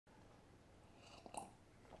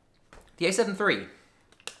The A7 III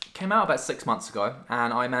came out about 6 months ago,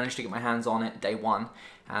 and I managed to get my hands on it day one,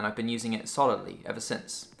 and I've been using it solidly ever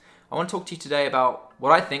since. I want to talk to you today about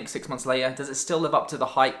what I think 6 months later. Does it still live up to the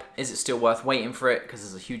hype? Is it still worth waiting for it? Because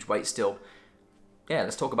there's a huge wait still. Yeah,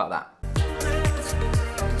 let's talk about that.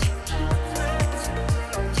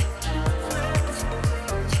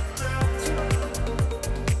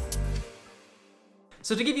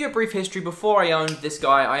 So to give you a brief history, before I owned this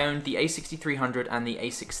guy, I owned the A6300 and the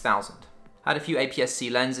A6000. I had a few APS-C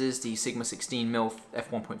lenses, the Sigma 16mm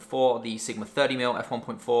f1.4, the Sigma 30mm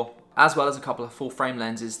f1.4, as well as a couple of full-frame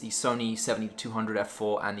lenses, the Sony A7iii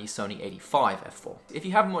f4 and the Sony A7iii f4. If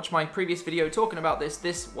you haven't watched my previous video talking about this,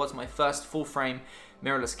 this was my first full-frame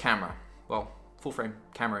mirrorless camera. Well, full-frame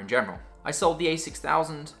camera in general. I sold the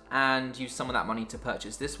A6000 and used some of that money to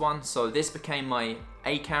purchase this one. So this became my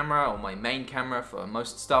A camera or my main camera for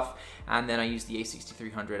most stuff. And then I used the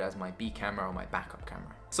A6300 as my B camera or my backup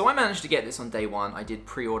camera. So I managed to get this on day one. I did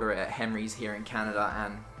pre-order it at Henry's here in Canada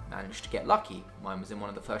and managed to get lucky. Mine was in one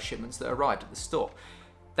of the first shipments that arrived at the store.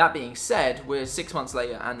 That being said, we're 6 months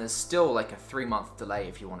later and there's still like a 3-month delay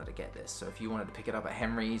if you wanted to get this. So if you wanted to pick it up at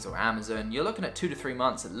Henry's or Amazon, you're looking at 2 to 3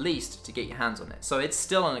 months at least to get your hands on it. So it's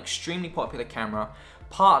still an extremely popular camera.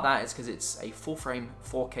 Part of that is because it's a full frame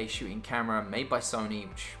 4K shooting camera made by Sony,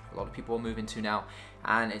 which a lot of people are moving to now.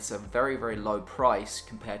 And it's a very, very low price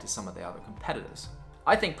compared to some of the other competitors.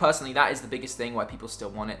 I think personally that is the biggest thing why people still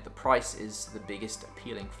want it. The price is the biggest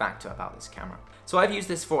appealing factor about this camera. So I've used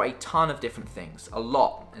this for a ton of different things, a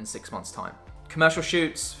lot in 6 months time. Commercial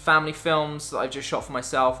shoots, family films that I've just shot for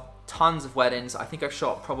myself, tons of weddings. I think I've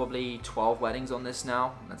shot probably 12 weddings on this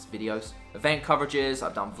now, that's videos. Event coverages,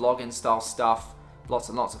 I've done vlogging style stuff, lots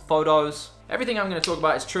and lots of photos. Everything I'm gonna talk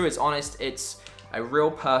about is true, it's honest, it's a real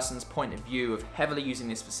person's point of view of heavily using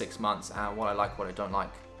this for 6 months and what I like, what I don't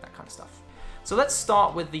like, that kind of stuff. So let's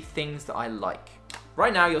start with the things that I like.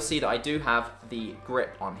 Right now you'll see that I do have the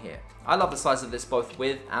grip on here. I love the size of this both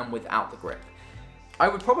with and without the grip. I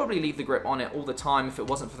would probably leave the grip on it all the time if it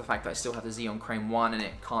wasn't for the fact that I still have the Xeon Crane 1 and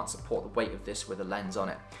it can't support the weight of this with a lens on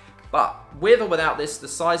it. But with or without this, the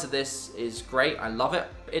size of this is great, I love it.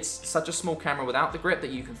 It's such a small camera without the grip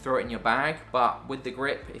that you can throw it in your bag, but with the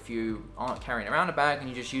grip, if you aren't carrying around a bag and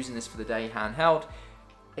you're just using this for the day handheld,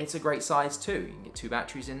 it's a great size too. You can get 2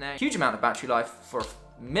 batteries in there. Huge amount of battery life for a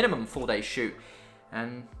minimum 4-day shoot.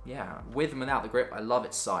 And yeah, with and without the grip, I love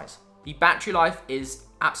its size. The battery life is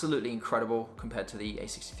absolutely incredible compared to the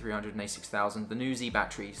A6300 and A6000. The new Z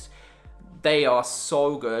batteries, they are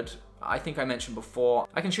so good. I think I mentioned before,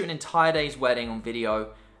 I can shoot an entire day's wedding on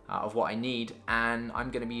video of what I need, and I'm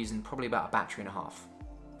gonna be using probably about a battery and a half.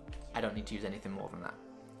 I don't need to use anything more than that.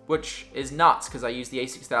 Which is nuts because I used the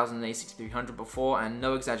A6000 and the A6300 before, and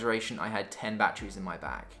no exaggeration, I had 10 batteries in my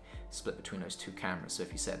bag, split between those 2 cameras. So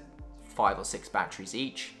if you said 5 or 6 batteries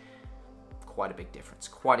each, quite a big difference,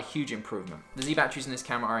 quite a huge improvement. The Z batteries in this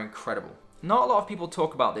camera are incredible. Not a lot of people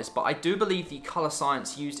talk about this, but I do believe the color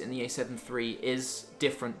science used in the A7 III is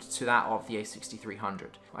different to that of the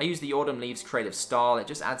A6300. I use the Autumn Leaves creative style. It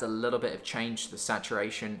just adds a little bit of change to the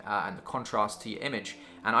saturation and the contrast to your image,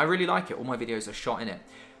 and I really like it. All my videos are shot in it.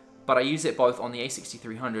 But I use it both on the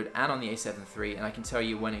A6300 and on the A7 III, and I can tell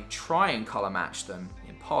you when I try and color match them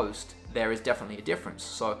in post, there is definitely a difference.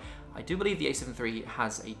 So I do believe the A7 III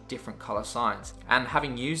has a different color science, and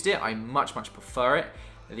having used it, I much prefer it.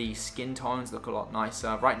 The skin tones look a lot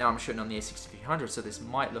nicer. Right now I'm shooting on the A6300, so this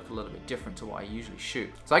might look a little bit different to what I usually shoot.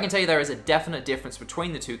 So I can tell you there is a definite difference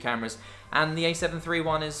between the 2 cameras, and the A7 III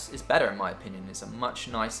one is better in my opinion. It's a much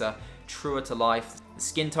nicer, truer to life. The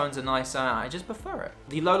skin tones are nicer, I just prefer it.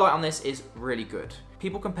 The low light on this is really good.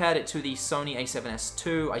 People compared it to the Sony A7S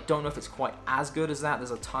II. I don't know if it's quite as good as that.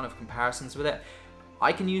 There's a ton of comparisons with it.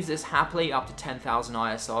 I can use this happily up to 10,000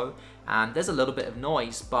 ISO, and there's a little bit of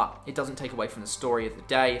noise, but it doesn't take away from the story of the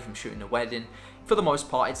day if I'm shooting a wedding. For the most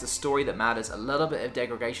part, it's the story that matters. A little bit of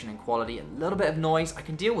degradation in quality, a little bit of noise, I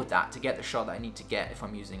can deal with that to get the shot that I need to get if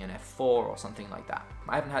I'm using an f4 or something like that.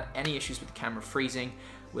 I haven't had any issues with the camera freezing.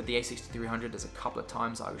 With the A6300, there's a couple of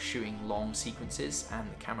times I was shooting long sequences and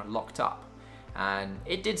the camera locked up. And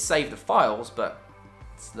it did save the files, but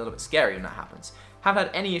it's a little bit scary when that happens. Haven't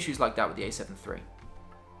had any issues like that with the A7 III.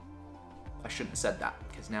 I shouldn't have said that,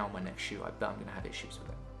 because now on my next shoot, I bet I'm going to have issues with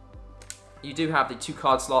it. You do have the 2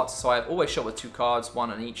 card slots, so I've always shot with 2 cards, 1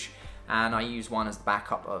 on each, and I use one as the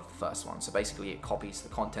backup of the first one. So basically it copies the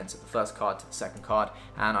contents of the first card to the second card,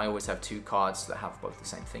 and I always have 2 cards that have both the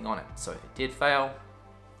same thing on it. So if it did fail,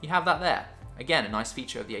 you have that there. Again, a nice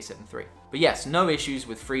feature of the A7 III. But yes, no issues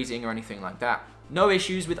with freezing or anything like that. No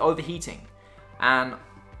issues with overheating. And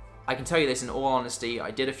I can tell you this in all honesty,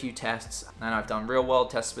 I did a few tests and I've done real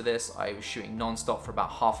world tests with this. I was shooting non-stop for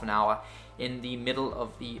about half an hour in the middle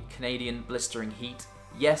of the Canadian blistering heat.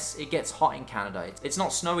 Yes, it gets hot in Canada. It's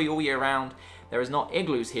not snowy all year round. There is not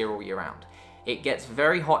igloos here all year round. It gets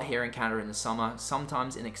very hot here in Canada in the summer,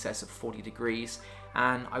 sometimes in excess of 40 degrees.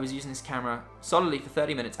 And I was using this camera solidly for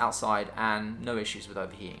 30 minutes outside and no issues with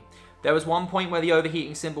overheating. There was one point where the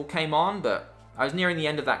overheating symbol came on, but I was nearing the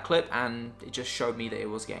end of that clip and it just showed me that it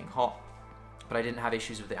was getting hot, but I didn't have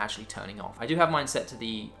issues with it actually turning off. I do have mine set to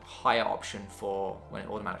the higher option for when it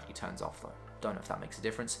automatically turns off though. Don't know if that makes a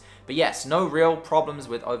difference. But yes, no real problems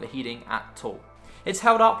with overheating at all. It's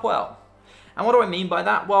held up well. And what do I mean by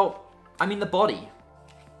that? Well, I mean the body.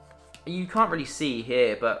 You can't really see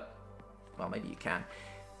here, but, well, maybe you can.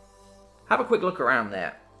 Have a quick look around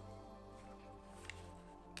there.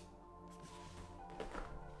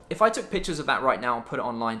 If I took pictures of that right now and put it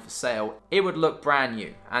online for sale, it would look brand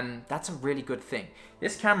new, and that's a really good thing.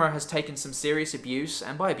 This camera has taken some serious abuse,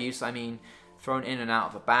 and by abuse I mean thrown in and out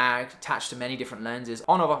of a bag, attached to many different lenses,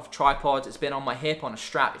 on or off tripods, it's been on my hip, on a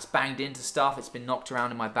strap, it's banged into stuff, it's been knocked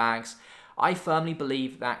around in my bags. I firmly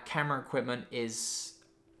believe that camera equipment is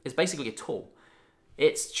basically a tool.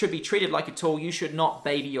 It should be treated like a tool. You should not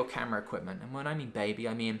baby your camera equipment. And when I mean baby,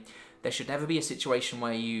 I mean there should never be a situation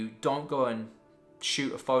where you don't go and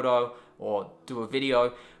shoot a photo or do a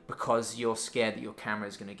video because you're scared that your camera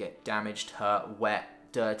is going to get damaged, hurt,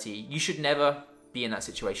 wet, dirty. You should never be in that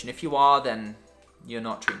situation. If you are, then you're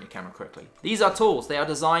not treating your camera correctly. These are tools. They are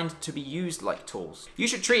designed to be used like tools. You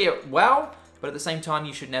should treat it well, but at the same time,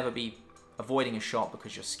 you should never be avoiding a shot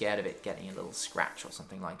because you're scared of it getting a little scratch or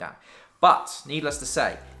something like that. But needless to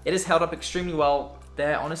say, it has held up extremely well.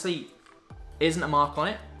 There honestly isn't a mark on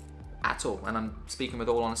it at all, and I'm speaking with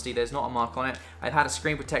all honesty, there's not a mark on it. I've had a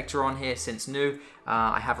screen protector on here since new.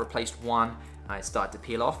 I have replaced one. It started to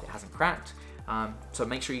peel off, it hasn't cracked. So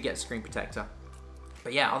make sure you get a screen protector.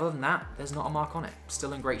 But yeah, other than that, there's not a mark on it.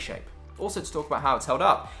 Still in great shape. Also to talk about how it's held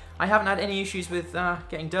up, I haven't had any issues with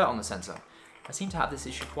getting dirt on the sensor. I seem to have this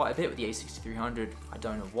issue quite a bit with the A6300. I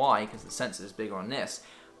don't know why, because the sensor is bigger on this.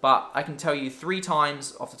 But I can tell you 3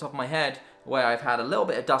 times off the top of my head where I've had a little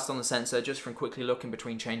bit of dust on the sensor just from quickly looking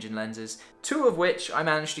between changing lenses. 2 of which I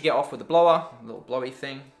managed to get off with a blower, a little blowy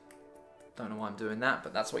thing. Don't know why I'm doing that,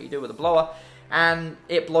 but that's what you do with a blower. And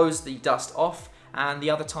it blows the dust off. And the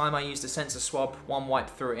other time I used a sensor swab, one wipe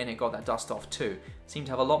through it and it got that dust off too. Seem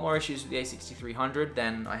to have a lot more issues with the A6300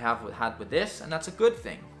 than I have had with this, and that's a good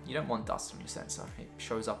thing. You don't want dust on your sensor. It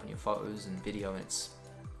shows up in your photos and video and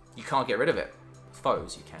you can't get rid of it. With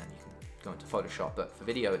photos you can go into Photoshop, but for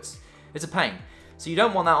video it's a pain. So you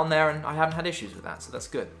don't want that on there, and I haven't had issues with that, so that's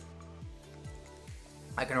good.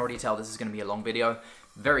 I can already tell this is going to be a long video.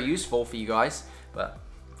 Very useful for you guys, but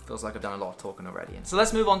feels like I've done a lot of talking already. And so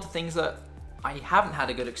let's move on to things that I haven't had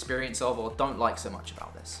a good experience of or don't like so much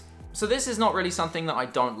about this. So this is not really something that I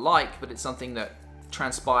don't like, but it's something that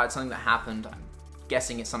transpired, something that happened. I'm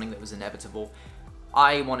guessing it's something that was inevitable.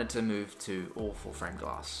 I wanted to move to all full frame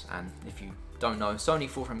glass, and if you don't know, Sony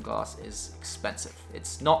full frame glass is expensive.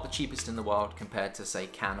 It's not the cheapest in the world compared to, say,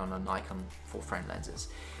 Canon or Nikon full frame lenses.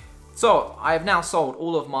 So I have now sold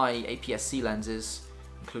all of my APS-C lenses,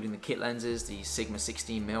 including the kit lenses, the Sigma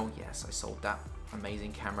 16mm. Yes, I sold that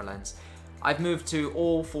amazing camera lens. I've moved to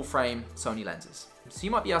all full frame Sony lenses. So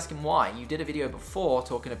you might be asking why. You did a video before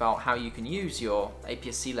talking about how you can use your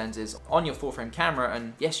APS-C lenses on your full frame camera,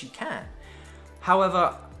 and yes, you can.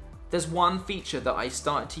 However, there's one feature that I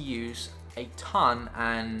started to use a ton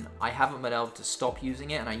and I haven't been able to stop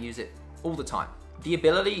using it, and I use it all the time. The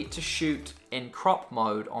ability to shoot in crop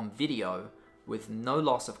mode on video with no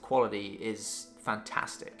loss of quality is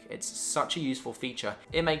fantastic. It's such a useful feature.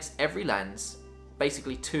 It makes every lens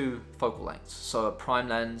basically 2 focal lengths. So a prime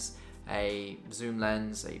lens, a zoom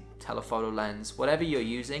lens, a telephoto lens, whatever you're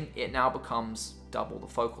using, it now becomes double the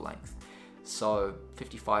focal length. So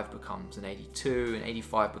 55 becomes an 82, and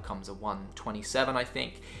 85 becomes a 127, I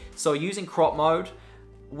think. So using crop mode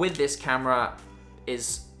with this camera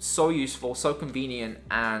is so useful, so convenient,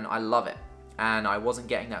 and I love it. And I wasn't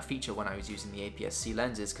getting that feature when I was using the APS-C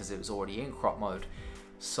lenses because it was already in crop mode.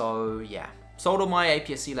 So yeah, sold all my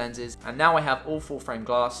APS-C lenses, and now I have all full frame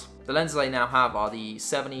glass. The lenses I now have are the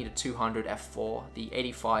A7iii 200 f4, the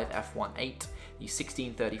A7iii f1.8, the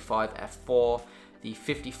 1635 f4, the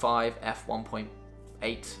 55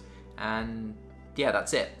 f1.8, and yeah,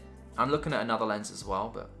 that's it. I'm looking at another lens as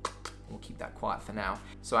well, but we'll keep that quiet for now.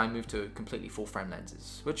 So I moved to completely full frame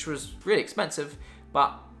lenses, which was really expensive,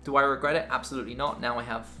 but do I regret it? Absolutely not. Now I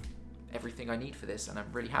have everything I need for this, and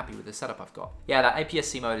I'm really happy with the setup I've got. Yeah, that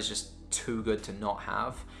APS-C mode is just too good to not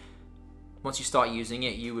have. once you start using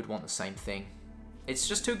it, you would want the same thing. It's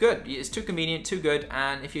just too good. It's too convenient, too good,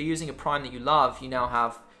 and if you're using a prime that you love, you now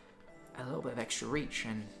have a little bit of extra reach,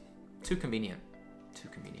 and too convenient. Too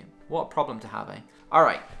convenient. What a problem to have, eh?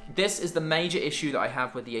 Alright, this is the major issue that I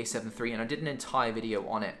have with the A7 III, and I did an entire video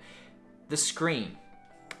on it. The screen.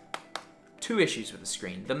 Two issues with the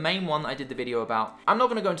screen. The main one I did the video about, I'm not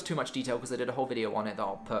going to go into too much detail because I did a whole video on it that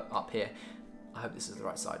I'll put up here. I hope this is the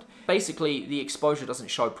right side. Basically, the exposure doesn't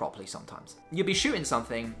show properly sometimes. You'll be shooting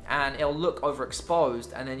something and it'll look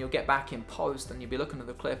overexposed, and then you'll get back in post and you'll be looking at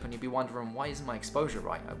the clip and you'll be wondering, why isn't my exposure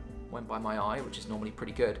right? I went by my eye, which is normally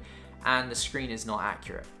pretty good, and the screen is not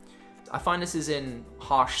accurate. I find this is in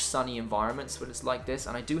harsh sunny environments where it's like this,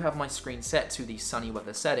 and I do have my screen set to the sunny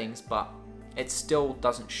weather settings, but it still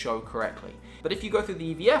doesn't show correctly. But if you go through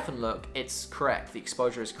the EVF and look, it's correct. The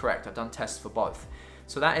exposure is correct. I've done tests for both.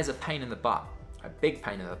 So that is a pain in the butt. A big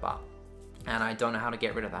pain in the butt, and I don't know how to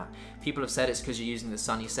get rid of that. People have said it's because you're using the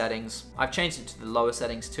sunny settings. I've changed it to the lower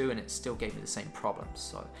settings too, and it still gave me the same problems.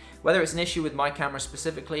 So whether it's an issue with my camera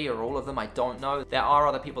specifically or all of them, I don't know. There are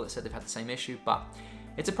other people that said they've had the same issue, but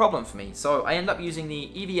it's a problem for me. So I end up using the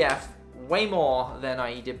EVF way more than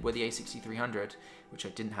I did with the A6300, which I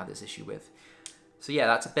didn't have this issue with. So yeah,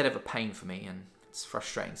 that's a bit of a pain for me, and it's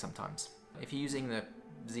frustrating sometimes. If you're using the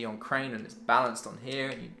Xeon crane and it's balanced on here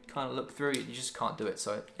and you kind of look through it, you just can't do it,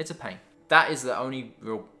 so it's a pain. That is the only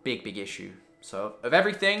real big issue. So of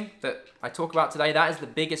everything that I talk about today, that is the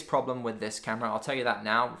biggest problem with this camera. I'll tell you that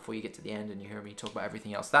now before you get to the end and you hear me talk about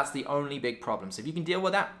everything else. That's the only big problem. So if you can deal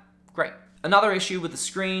with that, great. Another issue with the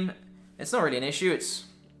screen, it's not really an issue, it's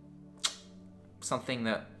something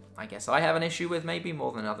that I guess I have an issue with maybe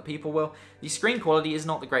more than other people will. The screen quality is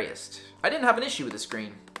not the greatest. I didn't have an issue with the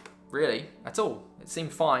screen, really, at all. It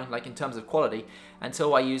seemed fine, like in terms of quality,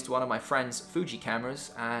 until I used one of my friend's Fuji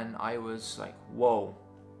cameras and I was like, whoa,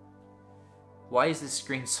 why is this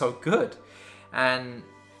screen so good? And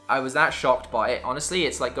I was that shocked by it. Honestly,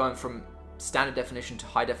 it's like going from standard definition to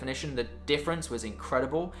high definition. The difference was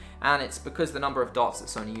incredible, and it's because the number of dots that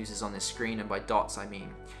Sony uses on this screen, and by dots I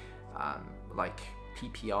mean like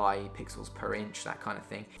PPI, pixels per inch, that kind of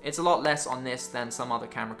thing. It's a lot less on this than some other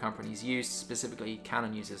camera companies use. Specifically,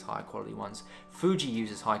 Canon uses high quality ones. Fuji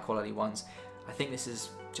uses high quality ones. I think this is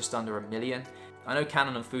just under 1 million. I know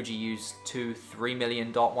Canon and Fuji use 2-3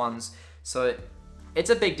 million dot ones. So it's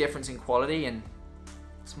a big difference in quality, and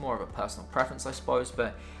it's more of a personal preference, I suppose.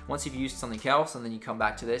 But once you've used something else and then you come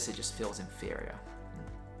back to this, it just feels inferior.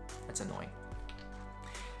 It's annoying.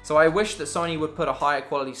 So I wish that Sony would put a higher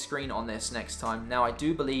quality screen on this next time. Now I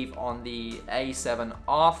do believe on the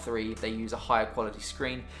A7iii they use a higher quality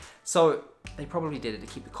screen. So they probably did it to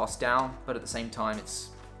keep the cost down, but at the same time it's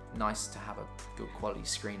nice to have a good quality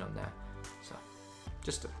screen on there. So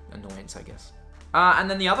just an annoyance, I guess. And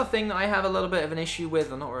then the other thing that I have a little bit of an issue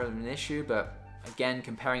with, or not really an issue, but again,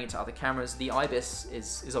 comparing it to other cameras, the IBIS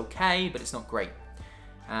is okay, but it's not great.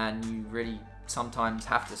 And you really sometimes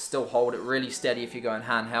have to still hold it really steady if you're going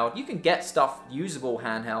handheld. You can get stuff usable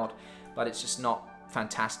handheld, but it's just not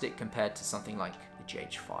fantastic compared to something like the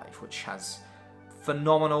GH5, which has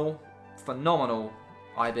phenomenal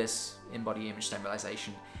IBIS in-body image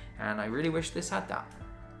stabilization, and I really wish this had that.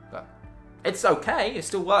 But it's okay, it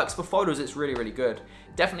still works. For photos, it's really good.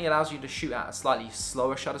 It definitely allows you to shoot at a slightly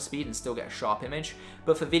slower shutter speed and still get a sharp image,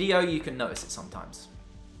 but for video, you can notice it sometimes,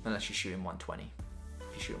 unless you shoot in 120.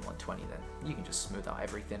 If you shoot in 120, then you can just smooth out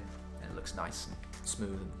everything and it looks nice and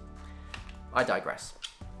smooth. And I digress.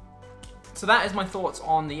 So that is my thoughts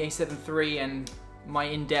on the A7 III and my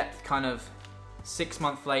in-depth kind of 6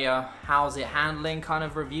 month later, how's it handling kind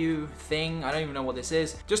of review thing. I don't even know what this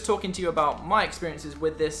is. Just talking to you about my experiences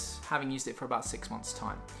with this, having used it for about 6 months'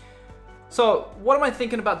 time. So what am I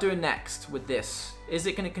thinking about doing next with this? Is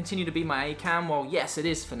it going to continue to be my A cam? Well, yes, it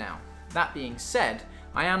is for now. That being said,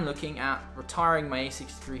 I am looking at retiring my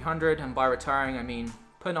A6300, and by retiring I mean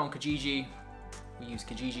putting on Kijiji. We use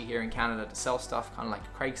Kijiji here in Canada to sell stuff, kind of like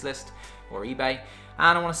Craigslist or eBay,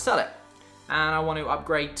 and I want to sell it. And I want to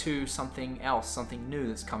upgrade to something else, something new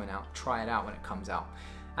that's coming out, try it out when it comes out.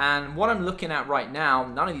 And what I'm looking at right now,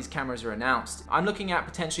 none of these cameras are announced. I'm looking at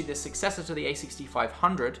potentially the successor to the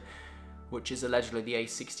A6500, which is allegedly the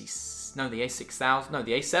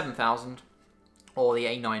A7000, or the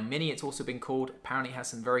A9 Mini, it's also been called. Apparently it has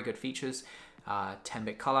some very good features,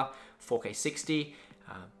 10-bit color, 4K 60,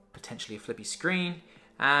 potentially a flippy screen,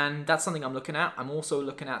 and that's something I'm looking at. I'm also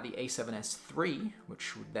looking at the A7S III,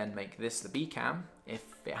 which would then make this the B cam, if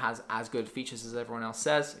it has as good features as everyone else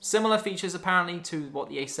says. Similar features apparently to what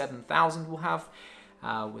the A7000 will have,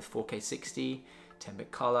 with 4K 60,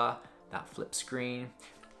 10-bit color, that flip screen.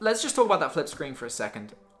 Let's just talk about that flip screen for a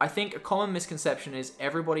second. I think a common misconception is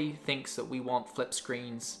everybody thinks that we want flip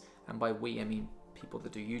screens, and by we, I mean people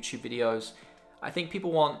that do YouTube videos. I think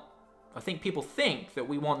people think that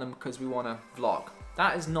we want them because we want to vlog.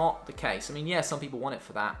 That is not the case. I mean, yeah, some people want it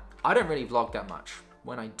for that. I don't really vlog that much.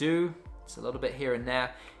 When I do, it's a little bit here and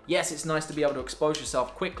there. Yes, it's nice to be able to expose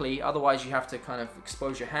yourself quickly. Otherwise, you have to kind of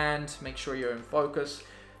expose your hand, make sure you're in focus,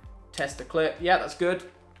 test the clip. Yeah, that's good.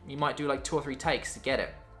 You might do like 2 or 3 takes to get it.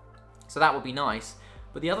 So that would be nice.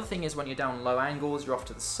 But the other thing is when you're down low angles, you're off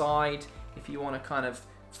to the side. If you want to kind of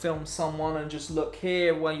film someone and just look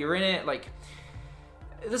here while you're in it, like,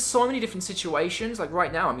 there's so many different situations. Like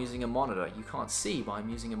right now I'm using a monitor. You can't see, but I'm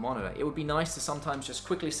using a monitor. It would be nice to sometimes just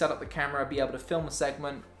quickly set up the camera, be able to film a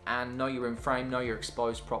segment and know you're in frame, know you're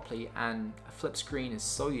exposed properly. And a flip screen is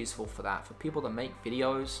so useful for that. For people that make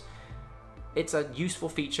videos, it's a useful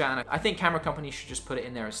feature, and I think camera companies should just put it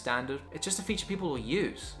in there as standard. It's just a feature people will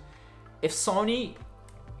use. If Sony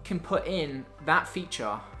can put in that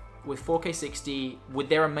feature with 4K 60, with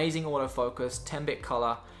their amazing autofocus, 10-bit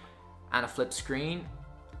color, and a flip screen,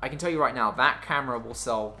 I can tell you right now, that camera will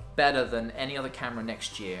sell better than any other camera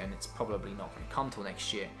next year, and it's probably not going to come till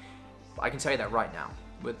next year. But I can tell you that right now,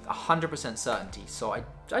 with 100% certainty, so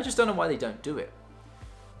I just don't know why they don't do it.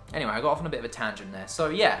 Anyway, I got off on a bit of a tangent there. So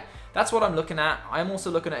yeah, that's what I'm looking at. I'm also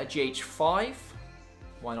looking at a GH5.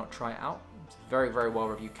 Why not try it out? It's a very, very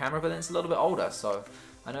well-reviewed camera, but then it's a little bit older, so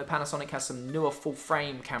I know Panasonic has some newer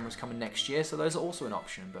full-frame cameras coming next year, so those are also an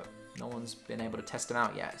option, but no one's been able to test them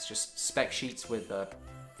out yet. It's just spec sheets with a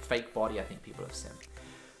fake body, I think people have seen.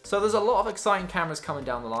 So there's a lot of exciting cameras coming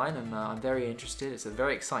down the line, and I'm very interested. It's a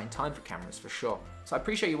very exciting time for cameras, for sure. So I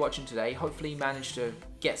appreciate you watching today. Hopefully you managed to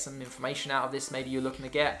get some information out of this maybe you're looking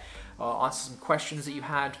to get, answer some questions that you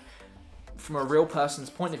had from a real person's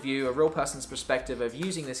point of view, a real person's perspective of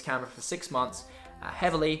using this camera for 6 months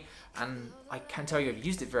heavily. And I can tell you I've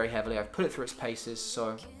used it very heavily. I've put it through its paces,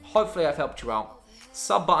 so hopefully I've helped you out.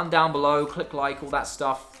 Sub button down below, click like, all that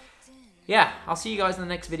stuff. Yeah, I'll see you guys in the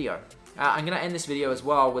next video. I'm going to end this video as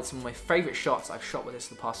well with some of my favorite shots I've shot with this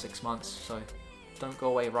the past 6 months, so don't go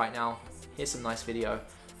away right now. Here's some nice video.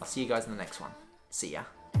 I'll see you guys in the next one. See ya.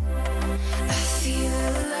 I feel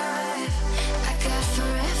alive. I got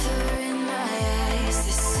forever in my eyes.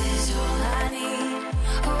 This is all I need.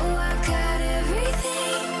 Oh, I got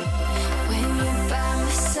everything when you're by my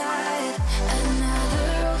side. Another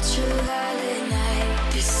ultraviolet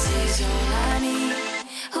night. This is all